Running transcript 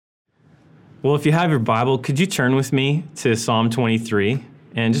Well, if you have your Bible, could you turn with me to Psalm 23?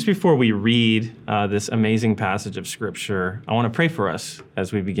 And just before we read this amazing passage of Scripture, I want to pray for us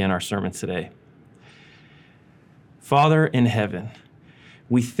as we begin our sermon today. Father in heaven,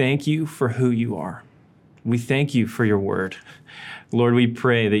 we thank you for who you are. We thank you for your word. Lord, we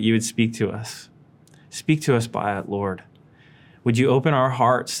pray that you would speak to us. Speak to us by it, Lord. Would you open our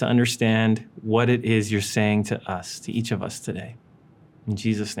hearts to understand what it is you're saying to us, to each of us today? In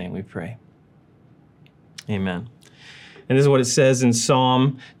Jesus' name we pray. Amen. And this is what it says in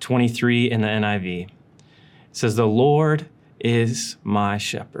Psalm 23 in the NIV. It says, "The Lord is my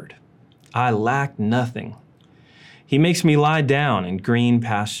shepherd. I lack nothing. He makes me lie down in green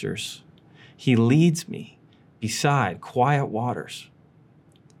pastures. He leads me beside quiet waters.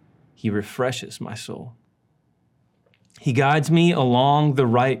 He refreshes my soul. He guides me along the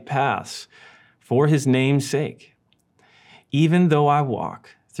right paths for his name's sake. Even though I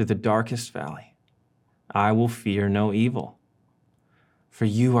walk through the darkest valley, I will fear no evil, for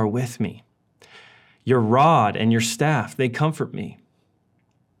you are with me. Your rod and your staff, they comfort me.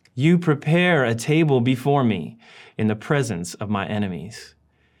 You prepare a table before me in the presence of my enemies.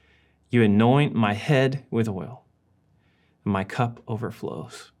 You anoint my head with oil, and my cup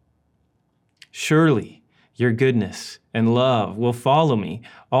overflows. Surely your goodness and love will follow me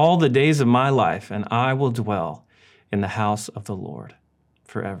all the days of my life, and I will dwell in the house of the Lord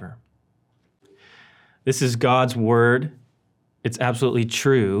forever." This is God's word. It's absolutely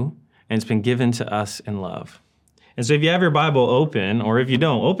true, and it's been given to us in love. And so if you have your Bible open, or if you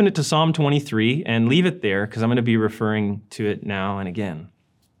don't, open it to Psalm 23 and leave it there, because I'm going to be referring to it now and again.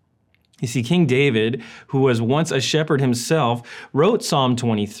 You see, King David, who was once a shepherd himself, wrote Psalm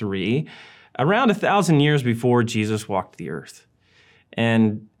 23 around 1,000 years before Jesus walked the earth.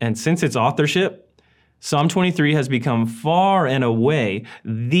 And since its authorship, Psalm 23 has become far and away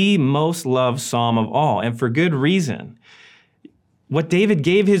the most loved psalm of all, and for good reason. What David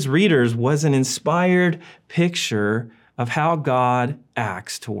gave his readers was an inspired picture of how God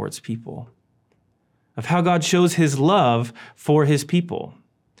acts towards people, of how God shows his love for his people.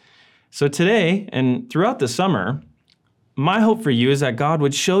 So today and throughout the summer, my hope for you is that God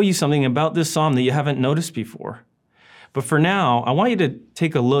would show you something about this psalm that you haven't noticed before. But for now, I want you to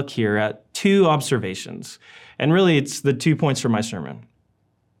take a look here at two observations. And really, it's the 2 points for my sermon.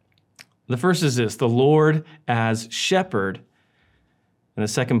 The first is this: the Lord as shepherd. And the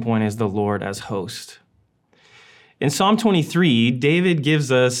second point is the Lord as host. In Psalm 23, David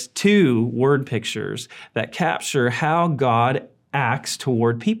gives us two word pictures that capture how God acts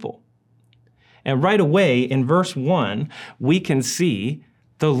toward people. And right away, in verse 1, we can see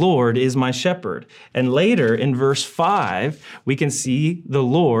the Lord is my shepherd. And later in verse 5, we can see the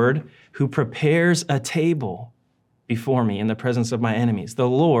Lord who prepares a table before me in the presence of my enemies, the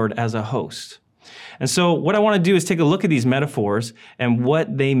Lord as a host. And so what I want to do is take a look at these metaphors and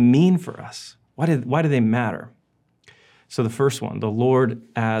what they mean for us. Why do they matter? So the first one, the Lord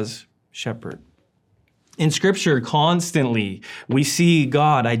as shepherd. In Scripture, constantly, we see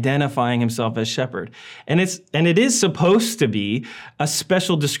God identifying himself as shepherd. And it is supposed to be a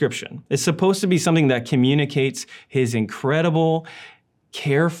special description. It's supposed to be something that communicates his incredible,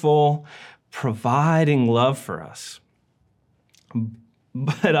 careful, providing love for us.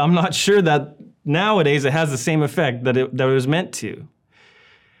 But I'm not sure that nowadays it has the same effect that it was meant to.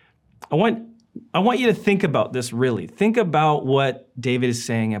 I want you to think about this really. Think about what David is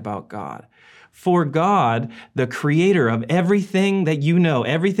saying about God. For God, the creator of everything that you know,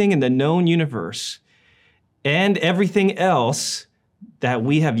 everything in the known universe, and everything else that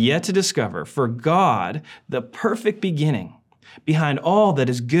we have yet to discover, for God, the perfect beginning behind all that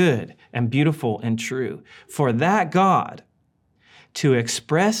is good and beautiful and true, for that God to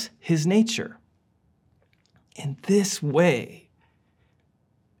express his nature in this way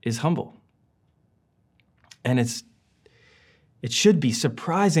is humble. And it should be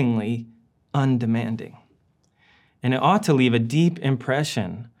surprisingly undemanding. And it ought to leave a deep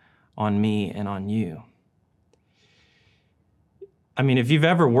impression on me and on you. I mean, if you've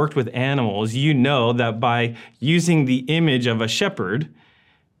ever worked with animals, you know that by using the image of a shepherd,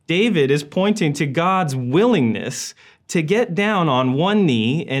 David is pointing to God's willingness to get down on one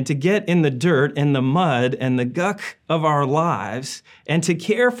knee and to get in the dirt and the mud and the guck of our lives and to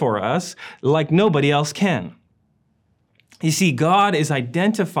care for us like nobody else can. You see, God is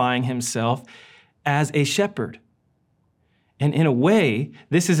identifying himself as a shepherd. And in a way,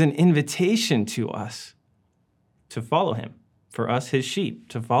 this is an invitation to us to follow him, for us, his sheep,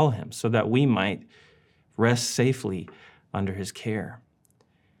 to follow him so that we might rest safely under his care.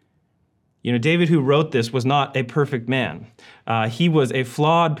 You know, David, who wrote this, was not a perfect man. He was a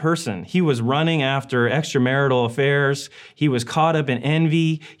flawed person. He was running after extramarital affairs. He was caught up in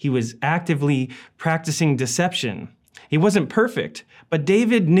envy. He was actively practicing deception. He wasn't perfect, but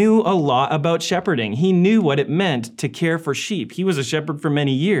David knew a lot about shepherding. He knew what it meant to care for sheep. He was a shepherd for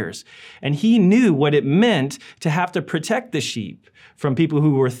many years, and he knew what it meant to have to protect the sheep from people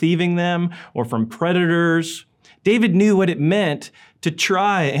who were thieving them or from predators. David knew what it meant to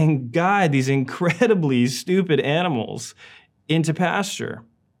try and guide these incredibly stupid animals into pasture.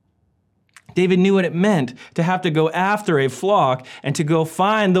 David knew what it meant to have to go after a flock and to go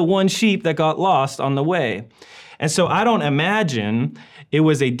find the one sheep that got lost on the way. And so I don't imagine it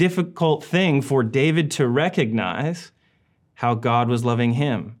was a difficult thing for David to recognize how God was loving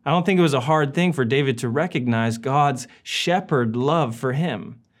him. I don't think it was a hard thing for David to recognize God's shepherd love for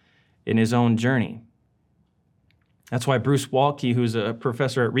him in his own journey. That's why Bruce Waltke, who's a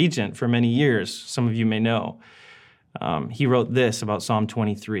professor at Regent for many years, some of you may know, he wrote this about Psalm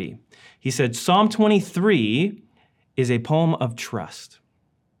 23. He said, Psalm 23 is a poem of trust.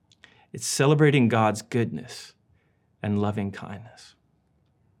 It's celebrating God's goodness and loving kindness.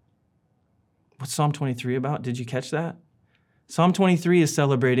 What's Psalm 23 about? Did you catch that? Psalm 23 is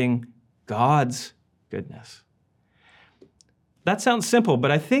celebrating God's goodness. That sounds simple, but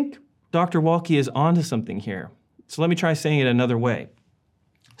I think Dr. Waltke is onto something here. So let me try saying it another way.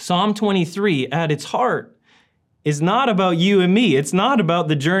 Psalm 23 at its heart is not about you and me. It's not about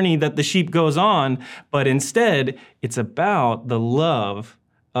the journey that the sheep goes on, but instead it's about the love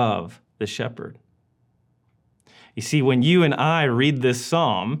of the shepherd. You see, when you and I read this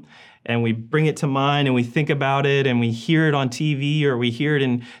psalm and we bring it to mind and we think about it and we hear it on TV or we hear it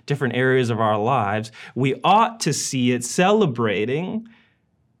in different areas of our lives, we ought to see it celebrating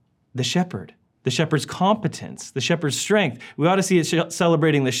the shepherd's competence, the shepherd's strength. We ought to see it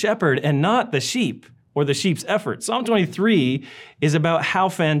celebrating the shepherd and not the sheep or the sheep's effort. Psalm 23 is about how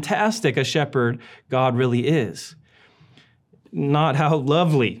fantastic a shepherd God really is, not how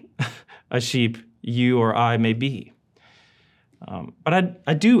lovely a sheep you or I may be. But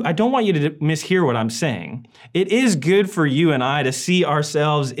I don't want you to mishear what I'm saying. It is good for you and I to see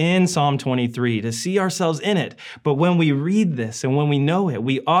ourselves in Psalm 23, to see ourselves in it. But when we read this and when we know it,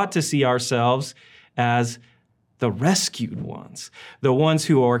 we ought to see ourselves as the rescued ones, the ones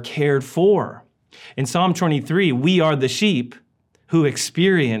who are cared for. In Psalm 23, we are the sheep who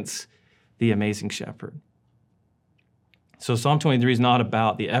experience the amazing shepherd. So Psalm 23 is not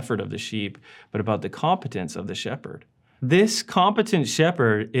about the effort of the sheep, but about the competence of the shepherd. This competent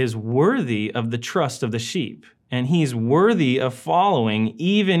shepherd is worthy of the trust of the sheep, and he's worthy of following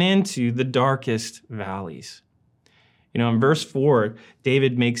even into the darkest valleys. You know, in verse 4,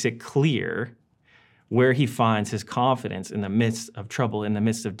 David makes it clear where he finds his confidence in the midst of trouble, in the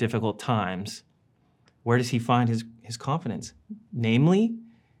midst of difficult times. Where does he find his confidence? Namely,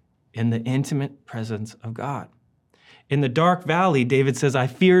 in the intimate presence of God. In the dark valley, David says, I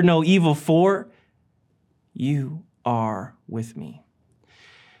fear no evil, for you are with me.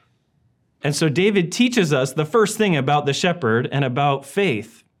 And so David teaches us the first thing about the shepherd and about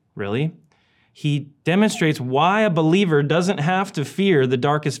faith, really. He demonstrates why a believer doesn't have to fear the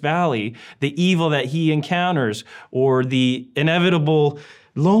darkest valley, the evil that he encounters, or the inevitable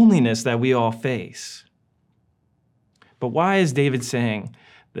loneliness that we all face. But why is David saying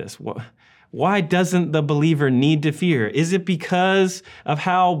this? Why doesn't the believer need to fear? Is it because of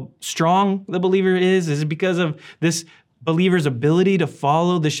how strong the believer is? Is it because of this believer's ability to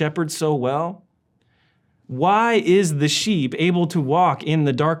follow the shepherd so well? Why is the sheep able to walk in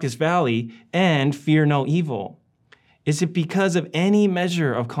the darkest valley and fear no evil? Is it because of any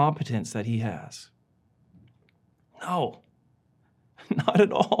measure of competence that he has? No, not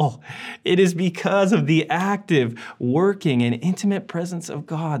at all. It is because of the active, working, and intimate presence of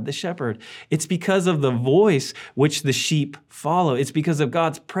God, the shepherd. It's because of the voice which the sheep follow. It's because of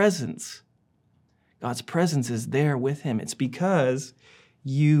God's presence. God's presence is there with him. It's because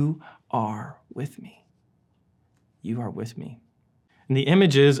you are with me. You are with me. And the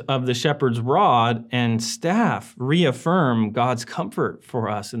images of the shepherd's rod and staff reaffirm God's comfort for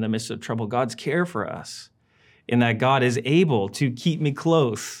us in the midst of trouble, God's care for us, in that God is able to keep me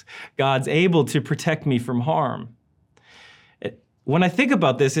close. God's able to protect me from harm. When I think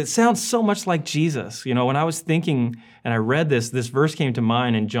about this, it sounds so much like Jesus. You know, when I was thinking and I read this verse came to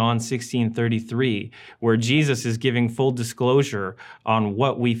mind in John 16:33, where Jesus is giving full disclosure on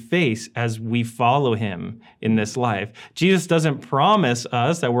what we face as we follow him in this life. Jesus doesn't promise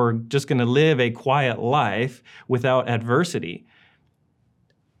us that we're just going to live a quiet life without adversity.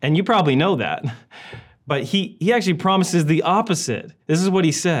 And you probably know that. But he actually promises the opposite. This is what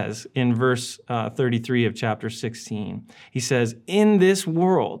he says in verse 33 of chapter 16. He says, in this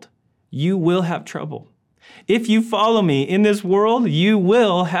world, you will have trouble. If you follow me in this world, you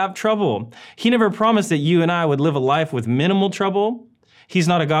will have trouble. He never promised that you and I would live a life with minimal trouble. He's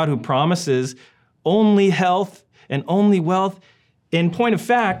not a God who promises only health and only wealth. In point of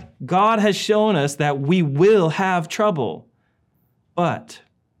fact, God has shown us that we will have trouble, but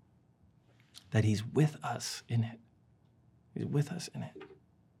that he's with us in it. He's with us in it.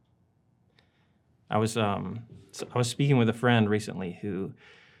 I was speaking with a friend recently who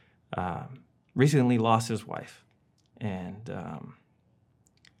recently lost his wife, and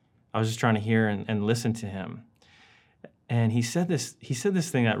I was just trying to hear and listen to him. And he said this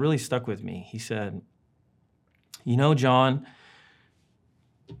thing that really stuck with me. He said, you know, John,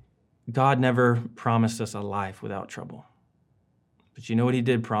 God never promised us a life without trouble. But you know what he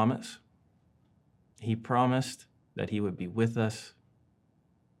did promise? He promised that he would be with us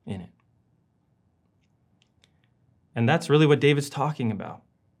in it. And that's really what David's talking about.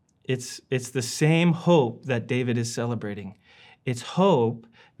 It's the same hope that David is celebrating. It's hope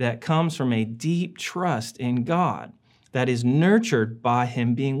that comes from a deep trust in God that is nurtured by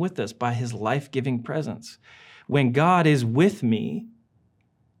him being with us, by his life-giving presence. When God is with me,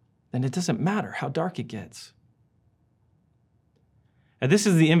 then it doesn't matter how dark it gets. And this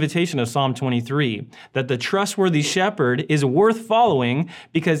is the invitation of Psalm 23, that the trustworthy shepherd is worth following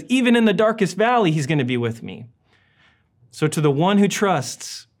because even in the darkest valley, he's going to be with me. So to the one who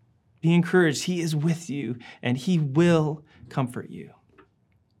trusts, be encouraged. He is with you and he will comfort you.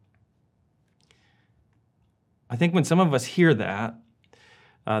 I think when some of us hear that,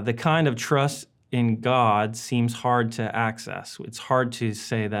 the kind of trust in God seems hard to access. It's hard to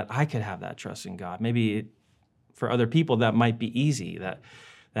say that I could have that trust in God. Maybe for other people that might be easy, that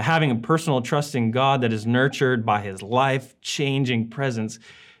having a personal trust in God that is nurtured by his life-changing presence,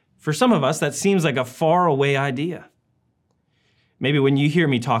 for some of us, that seems like a faraway idea. Maybe when you hear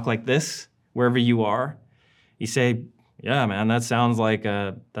me talk like this, wherever you are, you say, yeah, man, that sounds like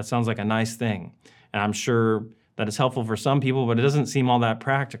a nice thing. And I'm sure that it's helpful for some people, but it doesn't seem all that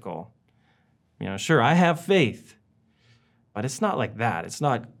practical. You know, sure, I have faith, but it's not like that. It's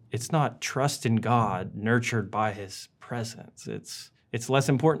not trust in God nurtured by his presence. It's less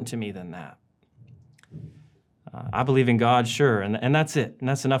important to me than that. I believe in God, sure, and that's it, and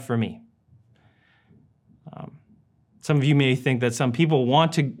that's enough for me. Some of you may think that some people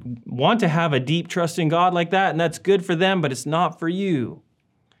want to have a deep trust in God like that, and that's good for them, but it's not for you.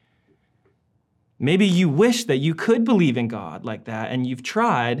 Maybe you wish that you could believe in God like that, and you've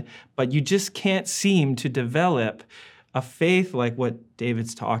tried, but you just can't seem to develop a faith like what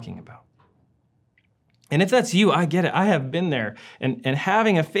David's talking about. And if that's you, I get it. I have been there. And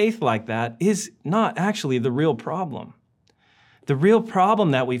having a faith like that is not actually the real problem. The real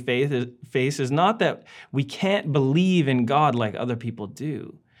problem that we face is not that we can't believe in God like other people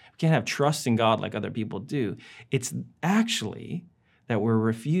do. We can't have trust in God like other people do. It's actually that we're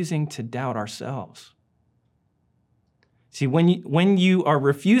refusing to doubt ourselves. See, when you are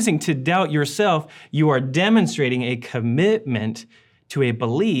refusing to doubt yourself, you are demonstrating a commitment to a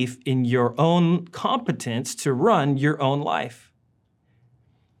belief in your own competence to run your own life.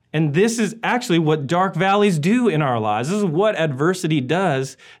 And this is actually what dark valleys do in our lives. This is what adversity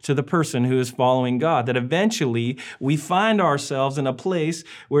does to the person who is following God, that eventually we find ourselves in a place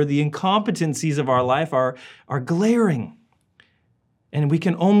where the incompetencies of our life are glaring, and we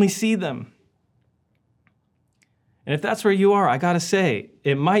can only see them. And if that's where you are, I got to say,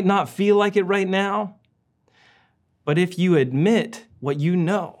 it might not feel like it right now, but if you admit what you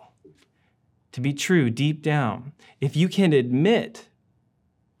know to be true deep down, if you can admit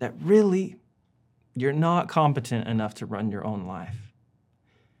that really you're not competent enough to run your own life,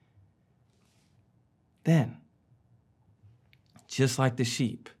 then, just like the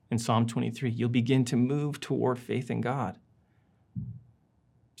sheep in Psalm 23, you'll begin to move toward faith in God.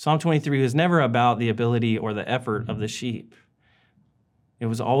 Psalm 23 was never about the ability or the effort of the sheep. It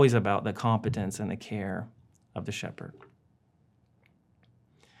was always about the competence and the care of the shepherd.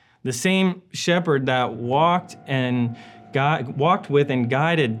 The same shepherd that walked with and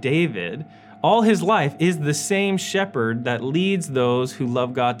guided David all his life is the same shepherd that leads those who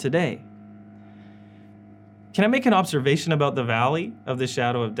love God today. Can I make an observation about the valley of the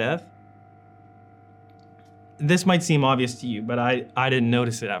shadow of death? This might seem obvious to you, but I didn't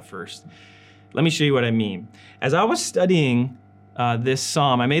notice it at first. Let me show you what I mean. As I was studying this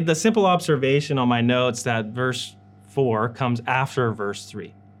psalm, I made the simple observation on my notes that verse 4 comes after verse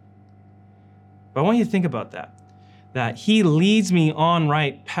 3. But I want you to think about that he leads me on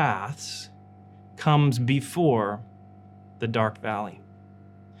right paths comes before the dark valley.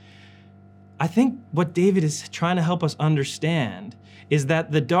 I think what David is trying to help us understand is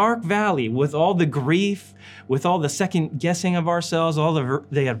that the dark valley, with all the grief, with all the second guessing of ourselves, all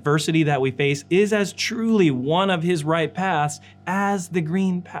the adversity that we face, is as truly one of his right paths as the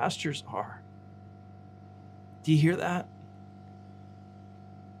green pastures are. Do you hear that?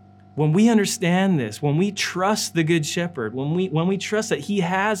 When we understand this, when we trust the Good Shepherd, when we trust that he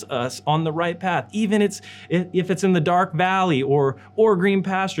has us on the right path, even if it's in the dark valley or green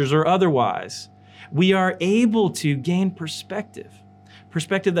pastures or otherwise, we are able to gain perspective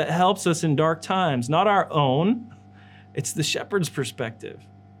that helps us in dark times, not our own. It's the shepherd's perspective.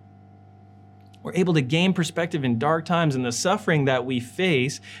 We're able to gain perspective in dark times, and the suffering that we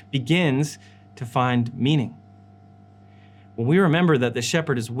face begins to find meaning. When we remember that the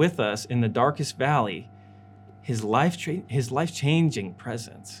shepherd is with us in the darkest valley, his life-changing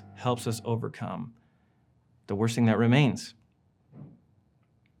presence helps us overcome the worst thing that remains,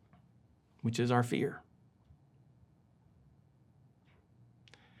 which is our fear.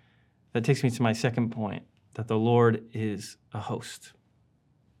 That takes me to my second point, that the Lord is a host.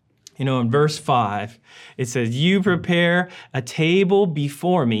 You know, in verse 5, it says, "You prepare a table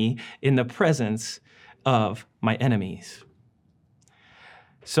before me in the presence of my enemies."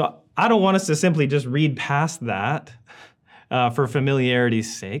 So I don't want us to simply just read past that for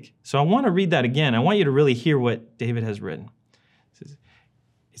familiarity's sake. So I want to read that again. I want you to really hear what David has written.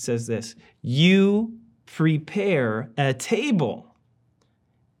 It says this: "You prepare a table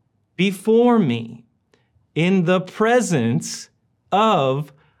before me in the presence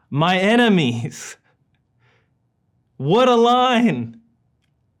of my enemies." What a line!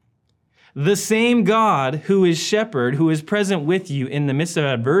 The same God who is shepherd, who is present with you in the midst of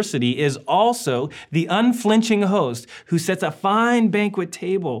adversity, is also the unflinching host who sets a fine banquet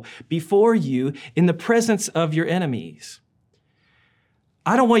table before you in the presence of your enemies.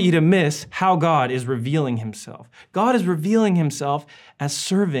 I don't want you to miss how God is revealing himself. God is revealing himself as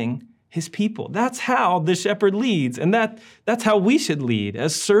serving his people. That's how the shepherd leads, and that's how we should lead,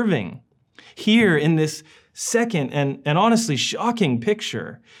 as serving. Here in this second and honestly shocking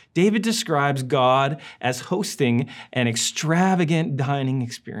picture, David describes God as hosting an extravagant dining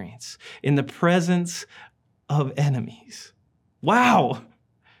experience in the presence of enemies. Wow!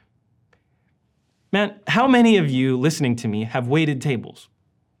 Man, how many of you listening to me have waited tables?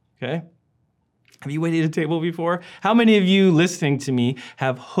 Okay? Have you waited a table before? How many of you listening to me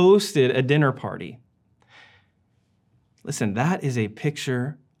have hosted a dinner party? Listen, that is a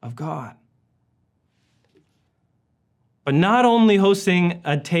picture of God. But not only hosting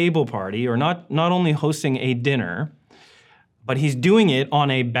a table party, or not only hosting a dinner, but he's doing it on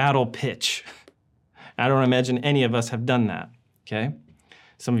a battle pitch. I don't imagine any of us have done that, okay?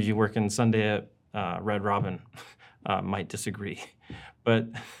 Some of you working Sunday at Red Robin might disagree. But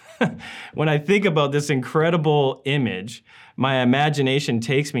when I think about this incredible image, my imagination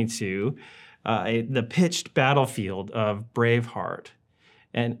takes me to the pitched battlefield of Braveheart.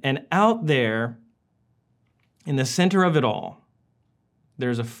 And out there, in the center of it all,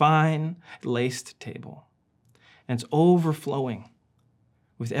 there's a fine laced table, and it's overflowing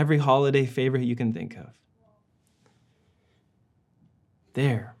with every holiday favorite you can think of.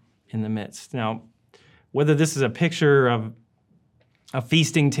 There in the midst. Now, whether this is a picture of a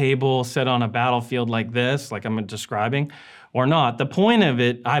feasting table set on a battlefield like this, like I'm describing, or not, the point of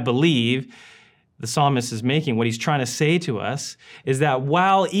it, I believe, the psalmist is making, what he's trying to say to us, is that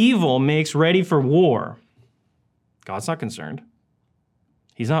while evil makes ready for war, God's not concerned.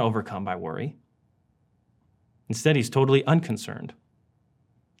 He's not overcome by worry. Instead, he's totally unconcerned.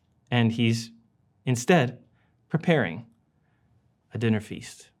 And he's instead preparing a dinner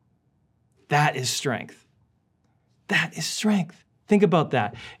feast. That is strength. That is strength. Think about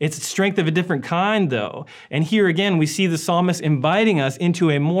that. It's strength of a different kind, though. And here again, we see the psalmist inviting us into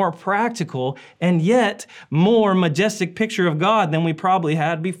a more practical and yet more majestic picture of God than we probably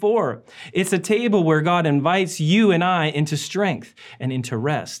had before. It's a table where God invites you and I into strength and into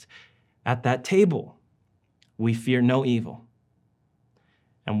rest. At that table, we fear no evil,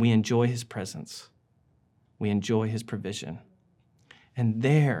 and we enjoy his presence. We enjoy his provision. And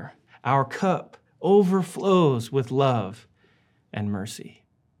there, our cup overflows with love and mercy.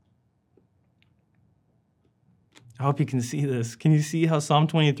 I hope you can see this. Can you see how Psalm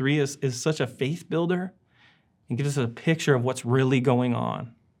 23 is such a faith builder? It gives us a picture of what's really going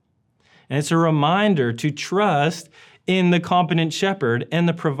on. And it's a reminder to trust in the competent shepherd and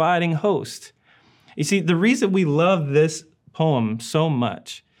the providing host. You see, the reason we love this poem so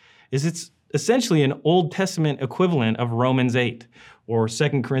much is it's essentially an Old Testament equivalent of Romans 8 or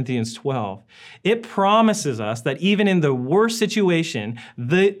 2 Corinthians 12. It promises us that even in the worst situation,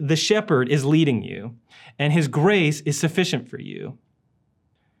 the shepherd is leading you, and his grace is sufficient for you.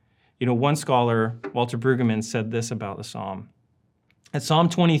 You know, one scholar, Walter Brueggemann, said this about the psalm. And Psalm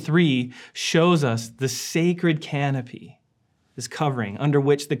 23 shows us the sacred canopy, this covering under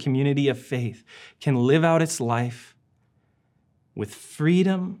which the community of faith can live out its life with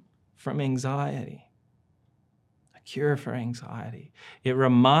freedom from anxiety, a cure for anxiety. It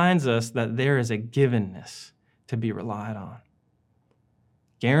reminds us that there is a givenness to be relied on,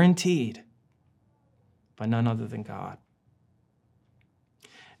 guaranteed by none other than God.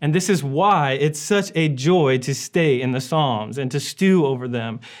 And this is why it's such a joy to stay in the Psalms and to stew over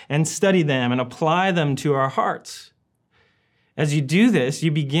them and study them and apply them to our hearts. As you do this, you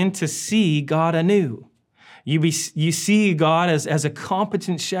begin to see God anew. You see God as a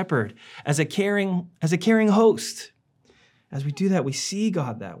competent shepherd, as a caring host. As we do that, we see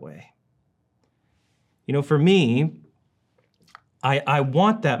God that way. You know, for me, I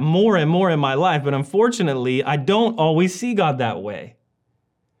want that more and more in my life, but unfortunately, I don't always see God that way.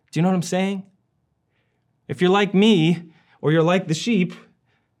 Do you know what I'm saying? If you're like me, or you're like the sheep,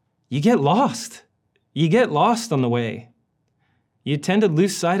 you get lost. You get lost on the way. You tend to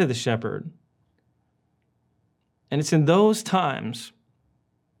lose sight of the shepherd. And it's in those times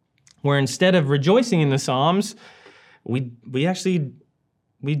where instead of rejoicing in the Psalms, we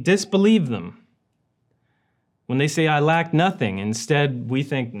disbelieve them. When they say, I lack nothing, instead we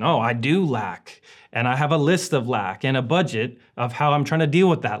think, no, I do lack. And I have a list of lack and a budget of how I'm trying to deal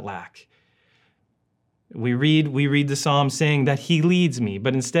with that lack. We read the Psalm saying that he leads me,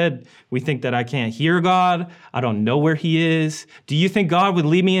 but instead we think that I can't hear God. I don't know where he is. Do you think God would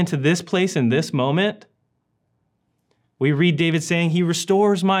lead me into this place in this moment? We read David saying he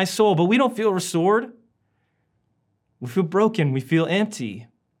restores my soul, but we don't feel restored. We feel broken. We feel empty.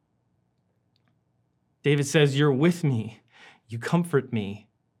 David says, you're with me. You comfort me.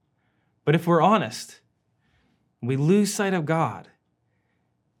 But if we're honest, we lose sight of God.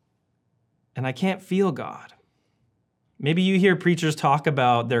 And I can't feel God. Maybe you hear preachers talk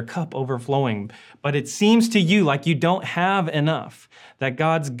about their cup overflowing, but it seems to you like you don't have enough, that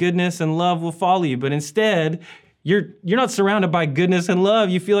God's goodness and love will follow you. But instead, you're not surrounded by goodness and love.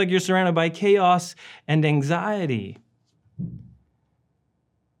 You feel like you're surrounded by chaos and anxiety.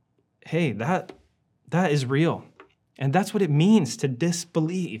 Hey, that is real. And that's what it means to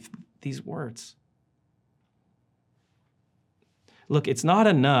disbelieve these words. Look, it's not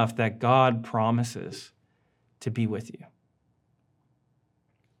enough that God promises to be with you.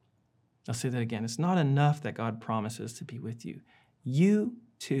 I'll say that again. It's not enough that God promises to be with you. You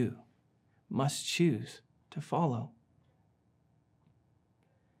too must choose to follow.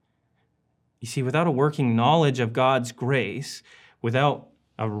 You see, without a working knowledge of God's grace, without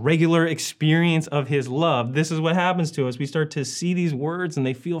a regular experience of his love, this is what happens to us. We start to see these words and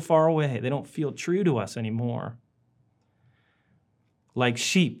they feel far away. They don't feel true to us anymore. Like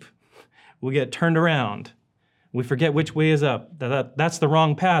sheep, we get turned around. We forget which way is up. That's the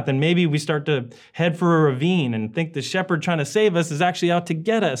wrong path. And maybe we start to head for a ravine and think the shepherd trying to save us is actually out to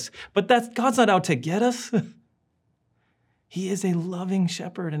get us. But God's not out to get us. He is a loving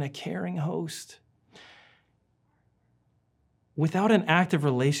shepherd and a caring host. Without an active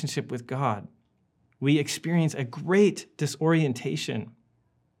relationship with God, we experience a great disorientation.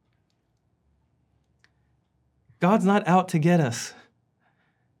 God's not out to get us.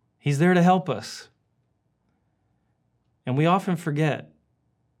 He's there to help us. And we often forget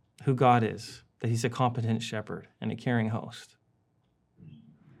who God is, that he's a competent shepherd and a caring host.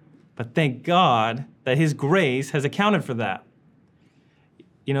 But thank God that his grace has accounted for that.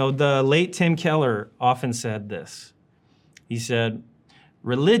 You know, the late Tim Keller often said this. He said,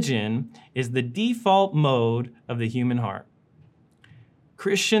 religion is the default mode of the human heart.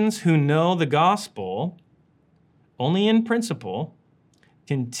 Christians who know the gospel only in principle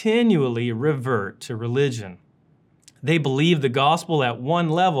continually revert to religion. They believe the gospel at one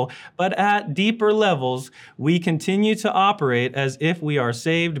level, but at deeper levels, we continue to operate as if we are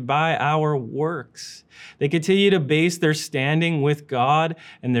saved by our works. They continue to base their standing with God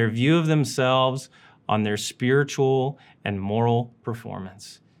and their view of themselves on their spiritual and moral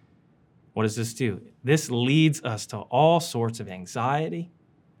performance. What does this do? This leads us to all sorts of anxiety,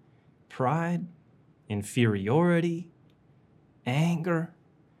 pride, inferiority, anger,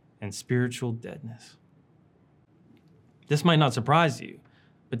 and spiritual deadness. This might not surprise you,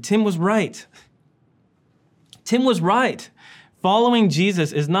 but Tim was right. Tim was right. Following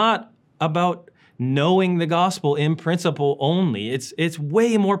Jesus is not about knowing the gospel in principle only. It's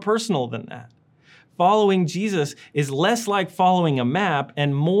way more personal than that. Following Jesus is less like following a map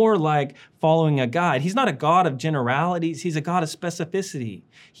and more like following a guide. He's not a God of generalities. He's a God of specificity.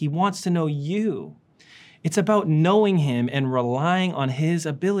 He wants to know you. It's about knowing him and relying on his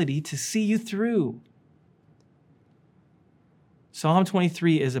ability to see you through. Psalm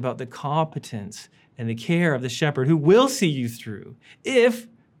 23 is about the competence and the care of the shepherd who will see you through if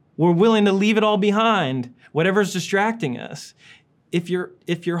we're willing to leave it all behind, whatever's distracting us. If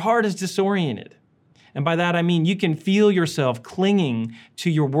your heart is disoriented, and by that I mean you can feel yourself clinging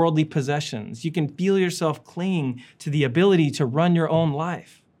to your worldly possessions. You can feel yourself clinging to the ability to run your own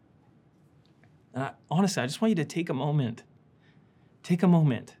life. And honestly, I just want you to take a moment. Take a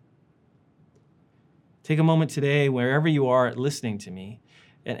moment. Take a moment today, wherever you are listening to me,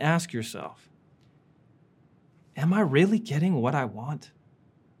 and ask yourself, am I really getting what I want?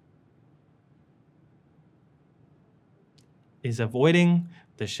 Is avoiding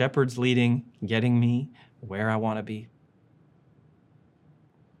the shepherd's leading getting me where I want to be?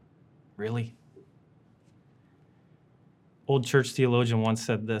 Really? Old church theologian once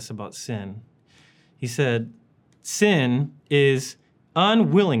said this about sin. He said, sin is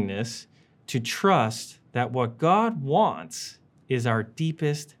unwillingness to trust that what God wants is our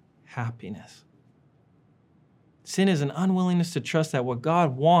deepest happiness. Sin is an unwillingness to trust that what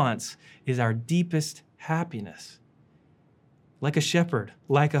God wants is our deepest happiness. Like a shepherd,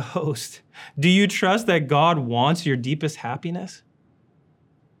 like a host. Do you trust that God wants your deepest happiness?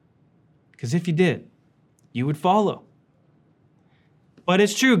 Because if you did, you would follow. But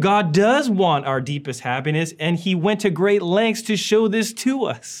it's true, God does want our deepest happiness, and he went to great lengths to show this to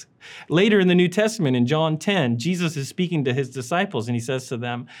us. Later in the New Testament, in John 10, Jesus is speaking to his disciples, and he says to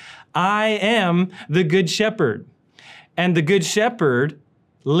them, I am the good shepherd, and the good shepherd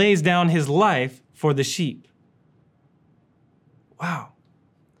lays down his life for the sheep. Wow.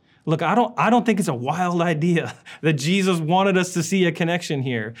 Look, I don't think it's a wild idea that Jesus wanted us to see a connection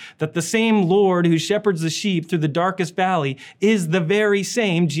here, that the same Lord who shepherds the sheep through the darkest valley is the very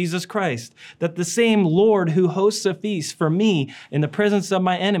same Jesus Christ, that the same Lord who hosts a feast for me in the presence of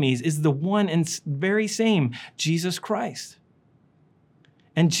my enemies is the one and very same Jesus Christ.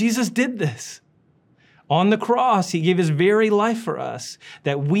 And Jesus did this. On the cross, he gave his very life for us,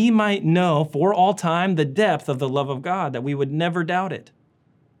 that we might know for all time the depth of the love of God, that we would never doubt it.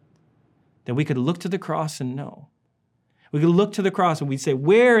 That we could look to the cross and know. We could look to the cross and we'd say,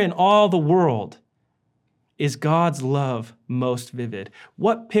 where in all the world is God's love most vivid?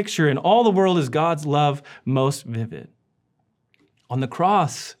 What picture in all the world is God's love most vivid? On the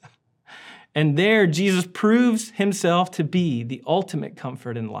cross. And there, Jesus proves himself to be the ultimate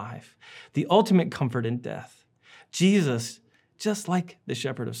comfort in life, the ultimate comfort in death. Jesus, just like the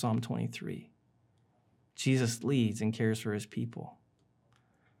shepherd of Psalm 23, Jesus leads and cares for his people.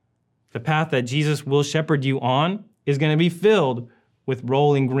 The path that Jesus will shepherd you on is going to be filled with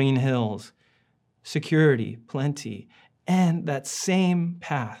rolling green hills, security, plenty, and that same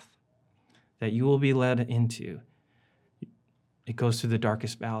path that you will be led into, it goes through the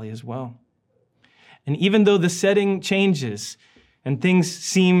darkest valley as well. And even though the setting changes and things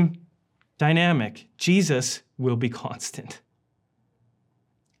seem dynamic, Jesus will be constant.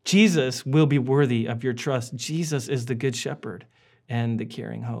 Jesus will be worthy of your trust. Jesus is the good shepherd and the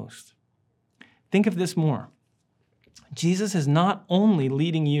caring host. Think of this more. Jesus is not only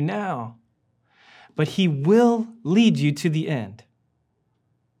leading you now, but he will lead you to the end.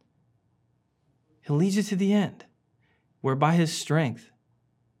 He'll lead you to the end, where by his strength,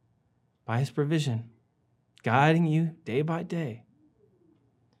 by his provision, guiding you day by day,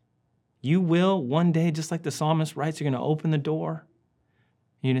 you will one day, just like the psalmist writes, you're going to open the door,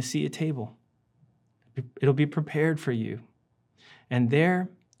 you're going to see a table. It'll be prepared for you. And there,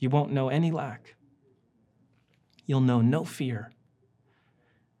 you won't know any lack. You'll know no fear.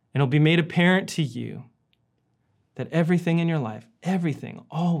 And it'll be made apparent to you that everything in your life, everything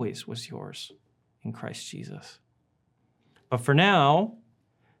always was yours in Christ Jesus. But for now,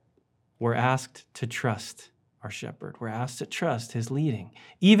 we're asked to trust our shepherd. We're asked to trust his leading.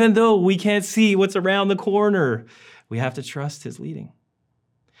 Even though we can't see what's around the corner, we have to trust his leading.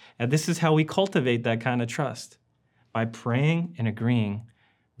 And this is how we cultivate that kind of trust, by praying and agreeing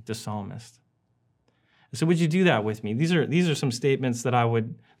with the psalmist. So would you do that with me? These are some statements that I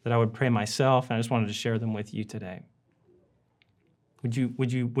would pray myself, and I just wanted to share them with you today. Would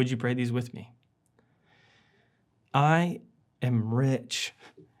you pray these with me? I am rich,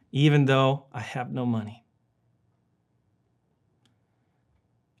 even though I have no money.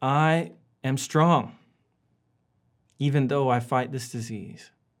 I am strong, even though I fight this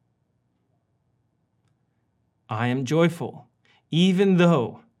disease. I am joyful, even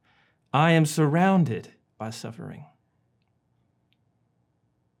though I am surrounded by suffering.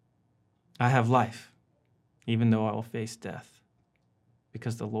 I have life, even though I will face death,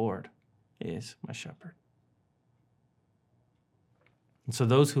 because the Lord is my shepherd. And so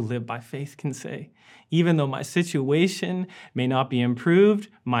those who live by faith can say, even though my situation may not be improved,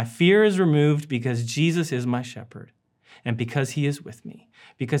 my fear is removed because Jesus is my shepherd and because he is with me,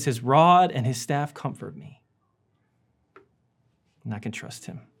 because his rod and his staff comfort me. And I can trust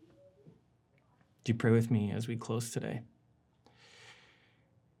him. Do you pray with me as we close today?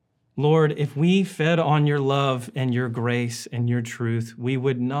 Lord, if we fed on your love and your grace and your truth, we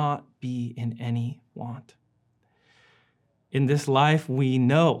would not be in any want. In this life, we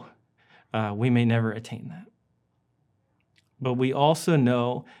know we may never attain that. But we also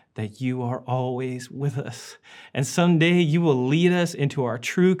know that you are always with us. And someday you will lead us into our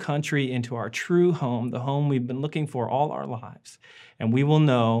true country, into our true home, the home we've been looking for all our lives. And we will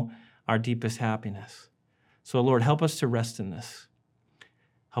know our deepest happiness. So Lord, help us to rest in this.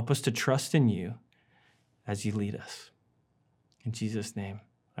 Help us to trust in you as you lead us. In Jesus' name,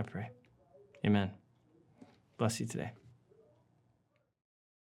 I pray. Amen. Bless you today.